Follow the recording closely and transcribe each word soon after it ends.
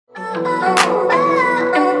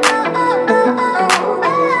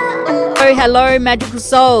Hello, magical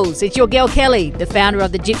souls. It's your girl Kelly, the founder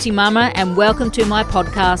of the Gypsy Mama, and welcome to my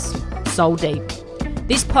podcast, Soul Deep.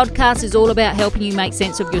 This podcast is all about helping you make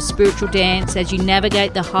sense of your spiritual dance as you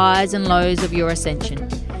navigate the highs and lows of your ascension.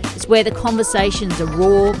 It's where the conversations are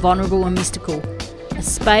raw, vulnerable and mystical. A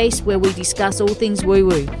space where we discuss all things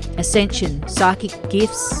woo-woo, ascension, psychic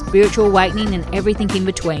gifts, spiritual awakening and everything in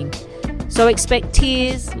between. So expect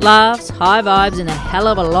tears, laughs, high vibes and a hell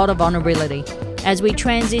of a lot of vulnerability as we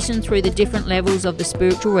transition through the different levels of the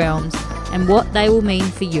spiritual realms and what they will mean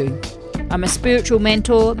for you. I'm a spiritual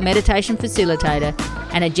mentor, meditation facilitator,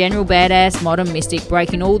 and a general badass modern mystic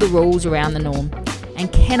breaking all the rules around the norm,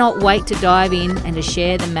 and cannot wait to dive in and to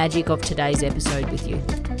share the magic of today's episode with you.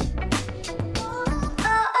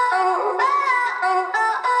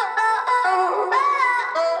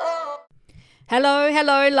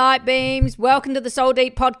 Hello, light beams. Welcome to the Soul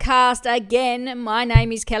Deep podcast again. My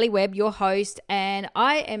name is Kelly Webb, your host, and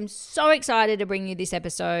I am so excited to bring you this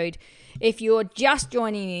episode. If you're just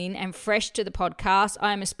joining in and fresh to the podcast,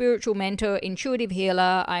 I am a spiritual mentor, intuitive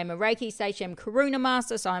healer. I am a Reiki Seichem Karuna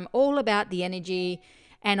master, so I'm all about the energy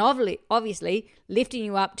and obviously lifting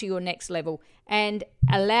you up to your next level and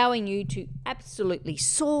allowing you to absolutely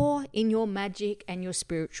soar in your magic and your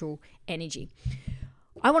spiritual energy.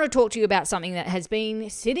 I want to talk to you about something that has been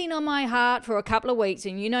sitting on my heart for a couple of weeks,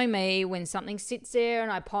 and you know me, when something sits there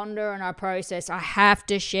and I ponder and I process, I have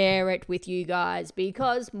to share it with you guys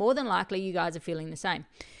because more than likely you guys are feeling the same.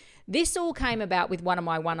 This all came about with one of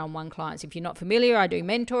my one-on-one clients. If you're not familiar, I do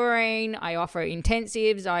mentoring, I offer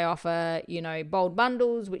intensives, I offer, bold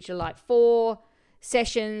bundles, which are like 4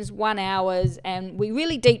 sessions, 1 hour, and we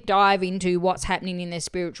really deep dive into what's happening in their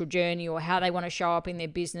spiritual journey or how they want to show up in their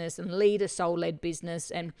business and lead a soul-led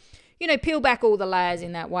business and, peel back all the layers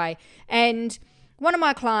in that way. And one of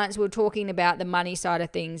my clients were talking about the money side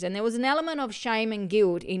of things, and there was an element of shame and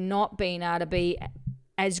guilt in not being able to be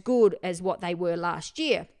as good as what they were last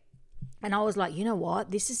year. And I was like, you know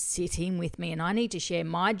what, this is sitting with me and I need to share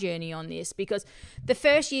my journey on this because the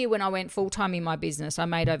first year when I went full-time in my business, I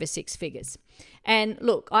made over 6 figures. And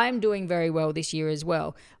look, I'm doing very well this year as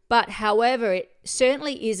well. But however, it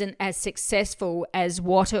certainly isn't as successful as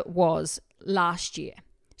what it was last year.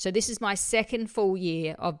 So this is my second full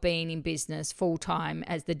year of being in business full-time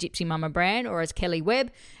as the Gypsy Mama brand or as Kelly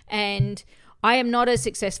Webb. And I am not as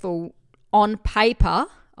successful on paper.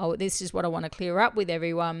 Oh, this is what I want to clear up with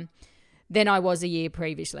everyone than I was a year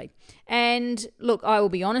previously. And look, I will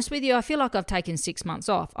be honest with you, I feel like I've taken 6 months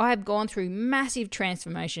off. I have gone through massive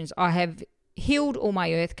transformations. I have healed all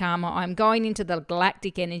my earth karma. I'm going into the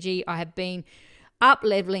galactic energy. I have been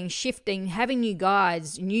up-leveling, shifting, having new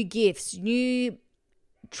guides, new gifts, new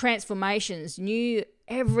transformations, new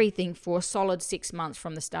everything for a solid 6 months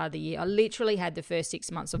from the start of the year. I literally had the first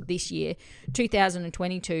 6 months of this year,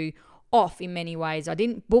 2022, off in many ways. I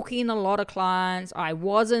didn't book in a lot of clients. I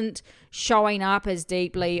wasn't showing up as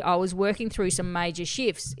deeply. I was working through some major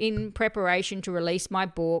shifts in preparation to release my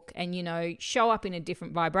book and, show up in a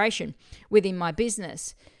different vibration within my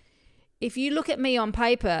business. If you look at me on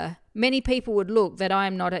paper, many people would look that I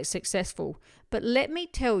am not as successful. But let me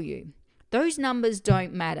tell you, those numbers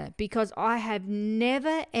don't matter because I have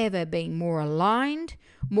never, ever been more aligned,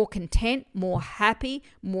 more content, more happy,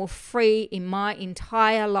 more free in my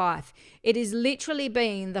entire life. It has literally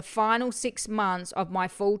been the final 6 months of my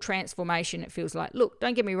full transformation, it feels like. Look,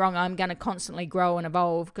 don't get me wrong, I'm going to constantly grow and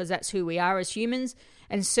evolve because that's who we are as humans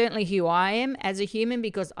and certainly who I am as a human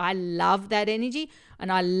because I love that energy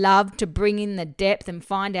and I love to bring in the depth and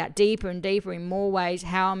find out deeper and deeper in more ways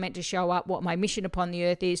how I'm meant to show up, what my mission upon the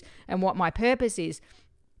earth is and what my purpose is.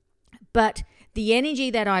 But the energy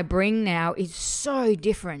that I bring now is so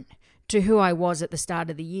different to who I was at the start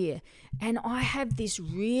of the year. And I have this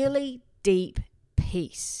really deep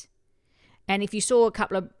peace. And if you saw a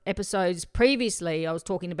couple of episodes previously, I was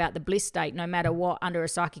talking about the bliss state. No matter what, under a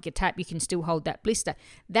psychic attack, you can still hold that bliss state.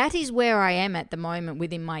 That is where I am at the moment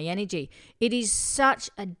within my energy. It is such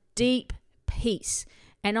a deep peace.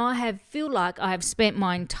 And I feel like I have spent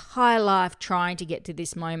my entire life trying to get to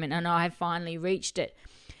this moment and I have finally reached it.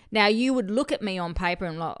 Now, you would look at me on paper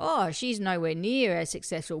and like, oh, she's nowhere near as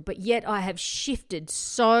successful. But yet I have shifted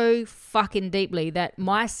so fucking deeply that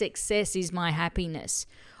my success is my happiness.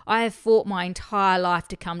 I have fought my entire life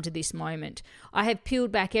to come to this moment. I have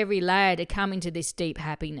peeled back every layer to come into this deep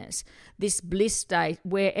happiness, this bliss state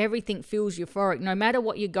where everything feels euphoric. No matter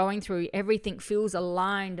what you're going through, everything feels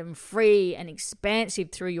aligned and free and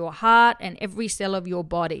expansive through your heart and every cell of your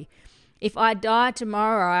body. If I die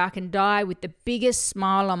tomorrow, I can die with the biggest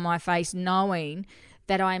smile on my face knowing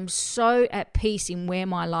that I am so at peace in where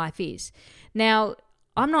my life is. Now,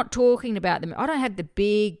 I'm not talking about them. I don't have the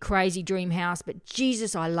big, crazy dream house, but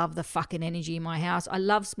Jesus, I love the fucking energy in my house. I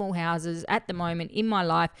love small houses at the moment in my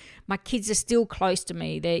life. My kids are still close to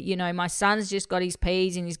me. My son's just got his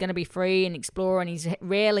P's and he's going to be free and explore, and he's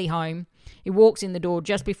rarely home. He walks in the door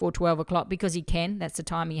just before 12 o'clock because he can. That's the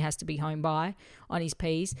time he has to be home by on his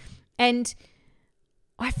P's. And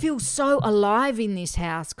I feel so alive in this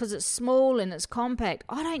house because it's small and it's compact.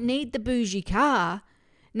 I don't need the bougie car.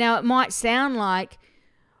 Now, it might sound like,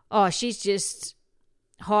 oh, she's just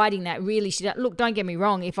hiding that. Really, look, don't get me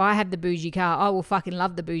wrong. If I have the bougie car, I will fucking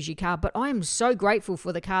love the bougie car. But I am so grateful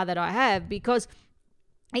for the car that I have because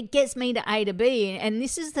it gets me to A to B. And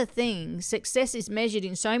this is the thing. Success is measured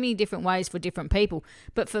in so many different ways for different people.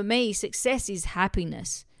 But for me, success is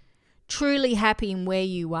happiness. Truly happy in where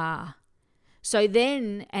you are. So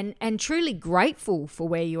then, and truly grateful for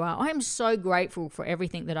where you are. I am so grateful for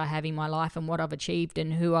everything that I have in my life and what I've achieved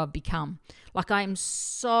and who I've become. Like, I am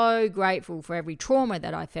so grateful for every trauma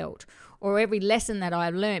that I felt or every lesson that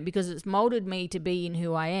I've learned because it's molded me to be in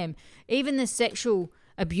who I am. Even the sexual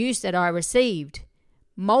abuse that I received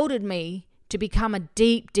molded me to become a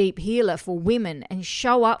deep, deep healer for women and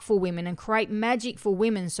show up for women and create magic for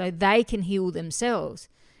women so they can heal themselves.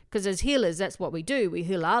 Because as healers, that's what we do. We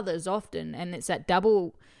heal others often. And it's that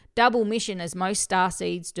double mission as most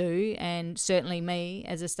starseeds do. And certainly me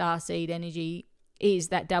as a starseed energy is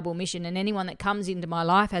that double mission. And anyone that comes into my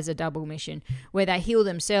life has a double mission where they heal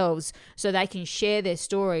themselves so they can share their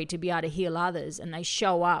story to be able to heal others. And they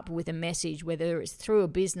show up with a message, whether it's through a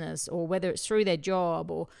business or whether it's through their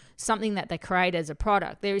job or something that they create as a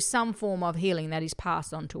product. There is some form of healing that is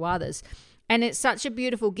passed on to others. And it's such a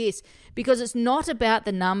beautiful gift because it's not about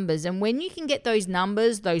the numbers. And when you can get those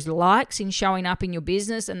numbers, those likes in showing up in your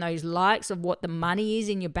business and those likes of what the money is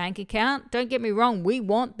in your bank account, don't get me wrong, we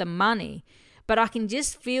want the money. But I can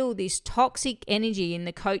just feel this toxic energy in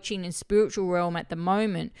the coaching and spiritual realm at the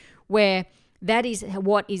moment where that is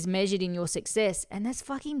what is measured in your success. And that's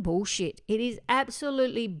fucking bullshit. It is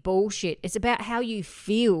absolutely bullshit. It's about how you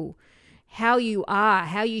feel, how you are,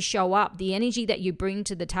 how you show up, the energy that you bring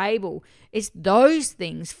to the table. It's those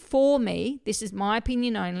things for me. This is my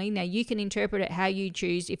opinion only. Now, you can interpret it how you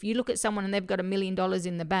choose. If you look at someone and they've got $1 million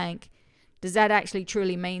in the bank, does that actually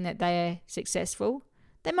truly mean that they're successful?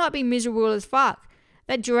 They might be miserable as fuck.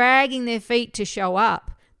 They're dragging their feet to show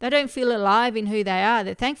up. They don't feel alive in who they are.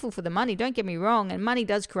 They're thankful for the money, don't get me wrong, and money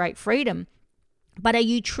does create freedom. But are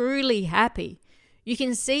you truly happy? You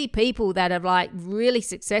can see people that are like really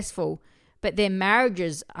successful, but their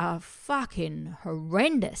marriages are fucking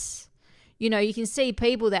horrendous. You know, you can see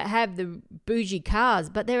people that have the bougie cars,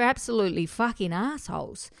 but they're absolutely fucking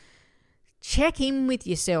assholes. Check in with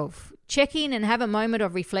yourself. Check in and have a moment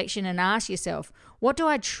of reflection and ask yourself, what do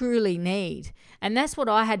I truly need? And that's what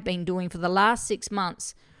I had been doing for the last 6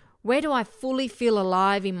 months. Where do I fully feel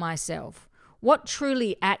alive in myself? What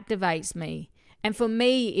truly activates me? And for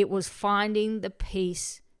me, it was finding the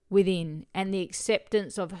peace within and the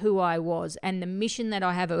acceptance of who I was and the mission that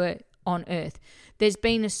I have on earth. There's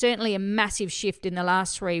been certainly a massive shift in the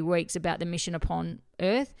last 3 weeks about the mission upon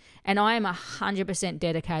earth, and I am 100%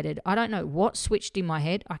 dedicated. I don't know what switched in my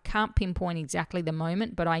head. I can't pinpoint exactly the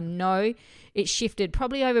moment, but I know it shifted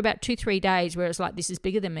probably over about 2-3 days where it's like, this is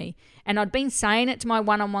bigger than me. And I'd been saying it to my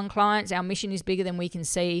one-on-one clients, our mission is bigger than we can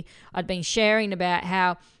see. I'd been sharing about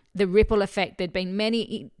how the ripple effect, there'd been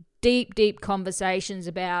many deep conversations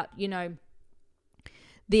about, you know,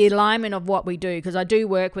 the alignment of what we do, because I do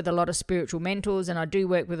work with a lot of spiritual mentors and I do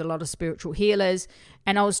work with a lot of spiritual healers.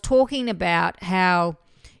 And I was talking about how,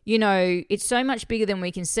 you know, it's so much bigger than we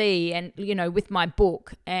can see. And, you know, with my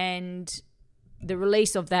book and the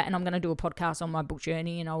release of that, and I'm going to do a podcast on my book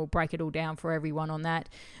journey and I will break it all down for everyone on that.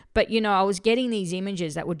 But, you know, I was getting these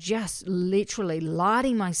images that were just literally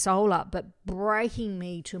lighting my soul up, but breaking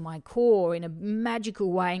me to my core in a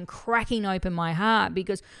magical way and cracking open my heart,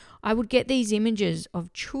 because I would get these images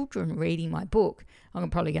of children reading my book. I'm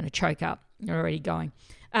probably going to choke up. You're already going.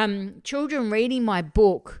 Children reading my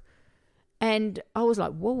book. And I was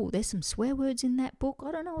like, whoa, there's some swear words in that book.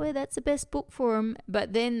 I don't know whether that's the best book for them.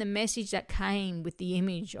 But then the message that came with the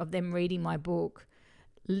image of them reading my book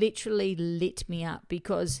literally lit me up,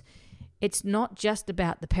 because it's not just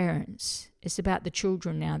about the parents. It's about the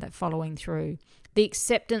children now that following through. The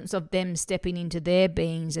acceptance of them stepping into their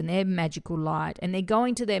beings and their magical light. And they're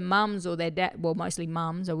going to their mums or their dad, well, mostly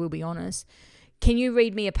mums, I will be honest. Can you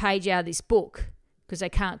read me a page out of this book? Because they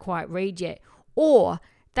can't quite read yet. Or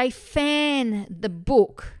they fan the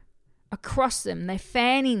book across them. They're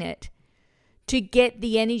fanning it to get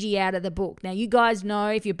the energy out of the book. Now, you guys know,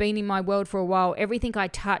 if you've been in my world for a while, everything I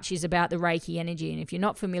touch is about the Reiki energy. And if you're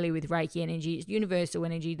not familiar with Reiki energy, it's universal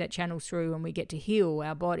energy that channels through and we get to heal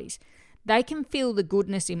our bodies. They can feel the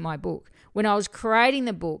goodness in my book. When I was creating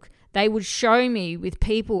the book, they would show me with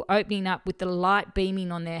people opening up with the light beaming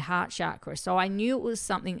on their heart chakra. So I knew it was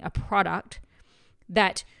something, a product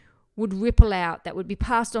that would ripple out, that would be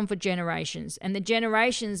passed on for generations. And the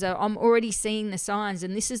generations I'm already seeing the signs.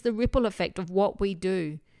 And this is the ripple effect of what we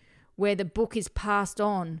do, where the book is passed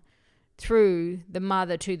on through the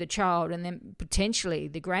mother to the child and then potentially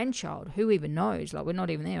the grandchild. Who even knows? Like, we're not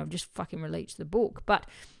even there. I've just fucking released the book. But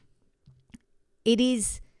it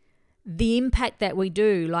is the impact that we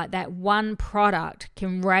do, like that one product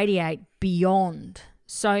can radiate beyond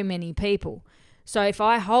so many people. So if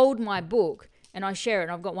I hold my book and I share it,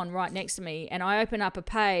 and I've got one right next to me, and I open up a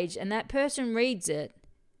page and that person reads it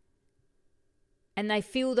and they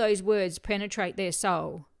feel those words penetrate their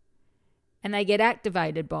soul and they get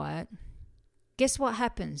activated by it, guess what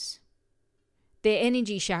happens? Their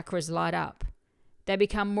energy chakras light up. They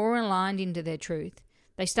become more aligned into their truth.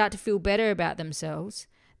 They start to feel better about themselves.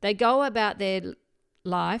 They go about their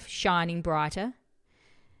life shining brighter.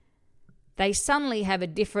 They suddenly have a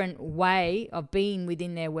different way of being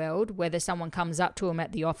within their world, whether someone comes up to them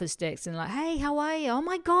at the office desk and like, hey, how are you? Oh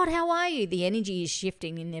my God, how are you? The energy is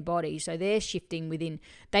shifting in their body. So they're shifting within.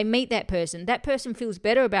 They meet that person. That person feels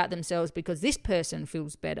better about themselves because this person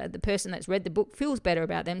feels better. The person that's read the book feels better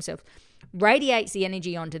about themselves, radiates the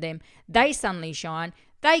energy onto them. They suddenly shine.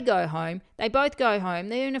 They go home. They both go home.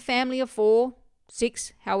 They're in a family of 4,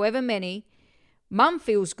 6, however many. Mum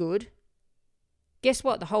feels good. Guess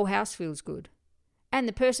what? The whole house feels good. And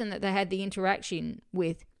the person that they had the interaction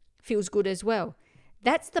with feels good as well.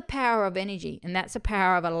 That's the power of energy, and that's the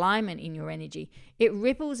power of alignment in your energy. It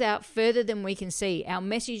ripples out further than we can see. Our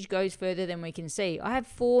message goes further than we can see. I have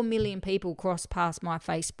 4 million people cross past my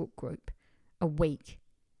Facebook group a week.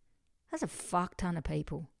 That's a fuck ton of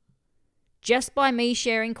people. Just by me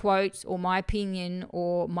sharing quotes or my opinion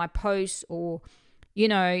or my posts or,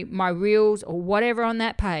 my reels or whatever on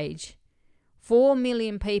that page, 4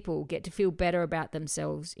 million people get to feel better about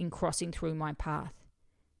themselves in crossing through my path.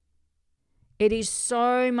 It is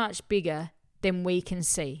so much bigger than we can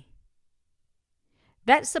see.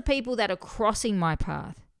 That's the people that are crossing my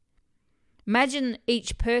path. Imagine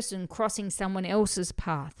each person crossing someone else's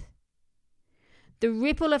path. The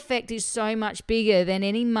ripple effect is so much bigger than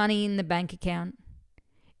any money in the bank account.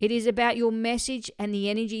 It is about your message and the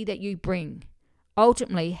energy that you bring.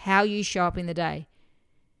 Ultimately, how you show up in the day.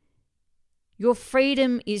 Your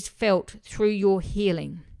freedom is felt through your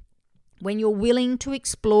healing. When you're willing to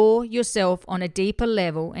explore yourself on a deeper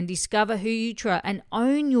level and discover who you are and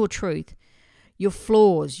own your truth, your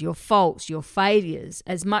flaws, your faults, your failures,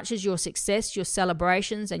 as much as your success, your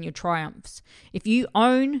celebrations, and your triumphs. If you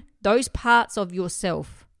own those parts of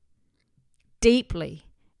yourself deeply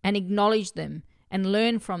and acknowledge them and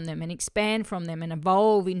learn from them and expand from them and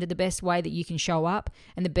evolve into the best way that you can show up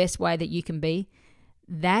and the best way that you can be,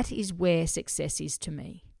 that is where success is to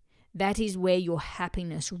me. That is where your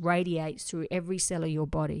happiness radiates through every cell of your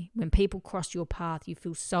body. When people cross your path, you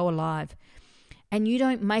feel so alive. And you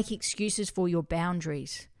don't make excuses for your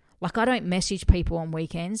boundaries. Like, I don't message people on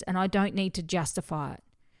weekends and I don't need to justify it.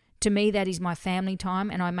 To me, that is my family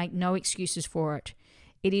time and I make no excuses for it.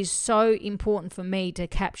 It is so important for me to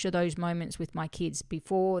capture those moments with my kids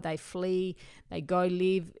before they flee, they go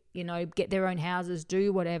live, get their own houses,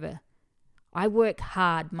 do whatever. I work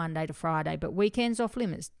hard Monday to Friday, but weekends off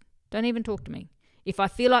limits. Don't even talk to me. If I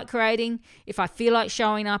feel like creating, if I feel like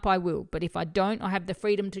showing up, I will. But if I don't, I have the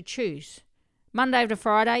freedom to choose. Monday to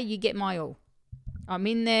Friday, you get my all. I'm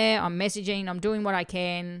in there, I'm messaging, I'm doing what I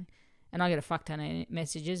can, and I get a fuck ton of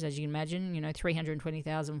messages, as you can imagine.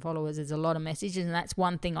 320,000 followers is a lot of messages, and that's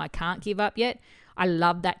one thing I can't give up yet. I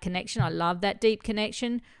love that connection. I love that deep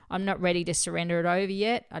connection. I'm not ready to surrender it over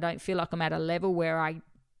yet. I don't feel like I'm at a level where I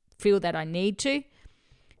feel that I need to.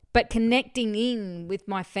 But connecting in with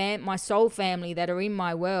my soul family that are in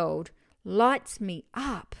my world lights me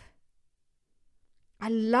up. I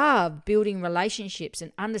love building relationships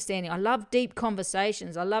and understanding. I love deep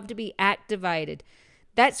conversations. I love to be activated.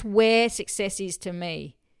 That's where success is to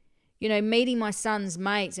me. Meeting my son's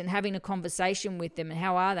mates and having a conversation with them and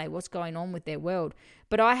how are they, what's going on with their world.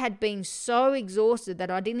 But I had been so exhausted that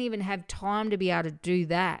I didn't even have time to be able to do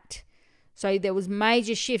that. So there was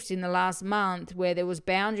major shifts in the last month where there was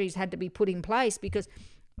boundaries had to be put in place because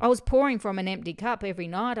I was pouring from an empty cup every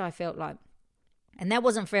night, I felt like. And that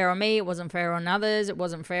wasn't fair on me. It wasn't fair on others. It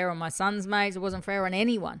wasn't fair on my son's mates. It wasn't fair on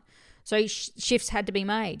anyone. So shifts had to be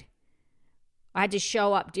made. I had to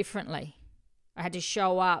show up differently. I had to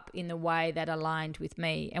show up in the way that aligned with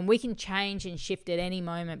me. And we can change and shift at any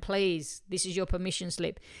moment. Please, this is your permission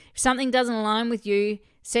slip. If something doesn't align with you,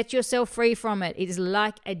 set yourself free from it. It is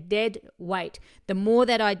like a dead weight. The more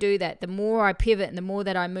that I do that, the more I pivot and the more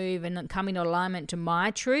that I move and come into alignment to my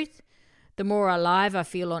truth, the more alive I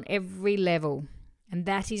feel on every level. And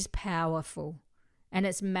that is powerful and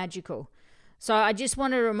it's magical. So I just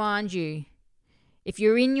want to remind you, if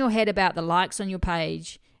you're in your head about the likes on your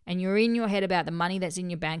page and you're in your head about the money that's in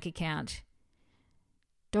your bank account,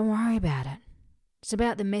 don't worry about it. It's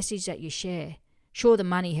about the message that you share. Sure, the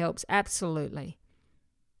money helps, absolutely.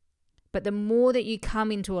 But the more that you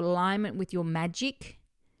come into alignment with your magic,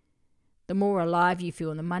 the more alive you feel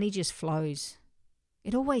and the money just flows.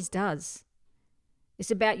 It always does.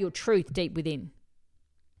 It's about your truth deep within.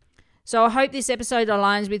 So I hope this episode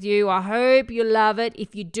aligns with you. I hope you love it.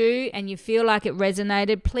 If you do and you feel like it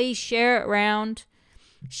resonated, please share it around.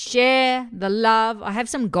 Share the love. I have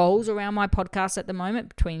some goals around my podcast at the moment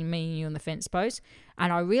between me and you and the fence post.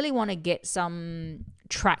 And I really want to get some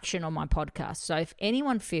traction on my podcast. So if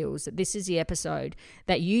anyone feels that this is the episode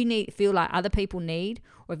that you feel like other people need,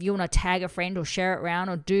 or if you want to tag a friend or share it around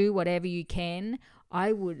or do whatever you can,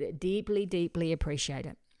 I would deeply, deeply appreciate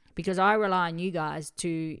it. Because I rely on you guys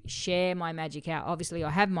to share my magic out. Obviously,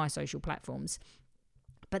 I have my social platforms,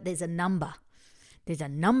 but there's a number. There's a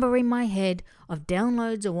number in my head of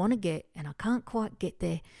downloads I want to get, and I can't quite get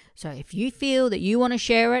there. So if you feel that you want to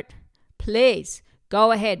share it, please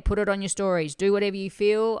go ahead, put it on your stories. Do whatever you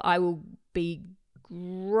feel. I will be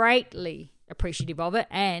greatly appreciative of it.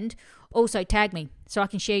 And also tag me so I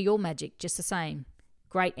can share your magic just the same.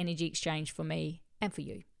 Great energy exchange for me and for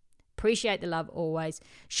you. Appreciate the love always.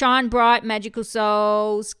 Shine bright, magical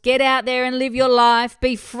souls. Get out there and live your life.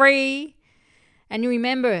 Be free. And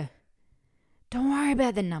remember, don't worry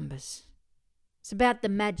about the numbers. It's about the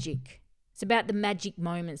magic. It's about the magic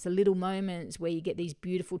moments, the little moments where you get these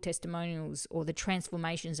beautiful testimonials or the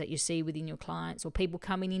transformations that you see within your clients or people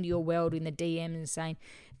coming into your world in the DM and saying,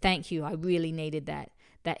 thank you, I really needed that.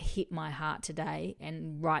 That hit my heart today.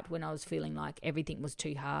 And right when I was feeling like everything was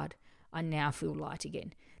too hard, I now feel light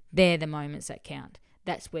again. They're the moments that count.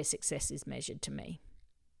 That's where success is measured to me.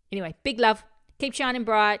 Anyway, big love. Keep shining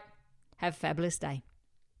bright. Have a fabulous day.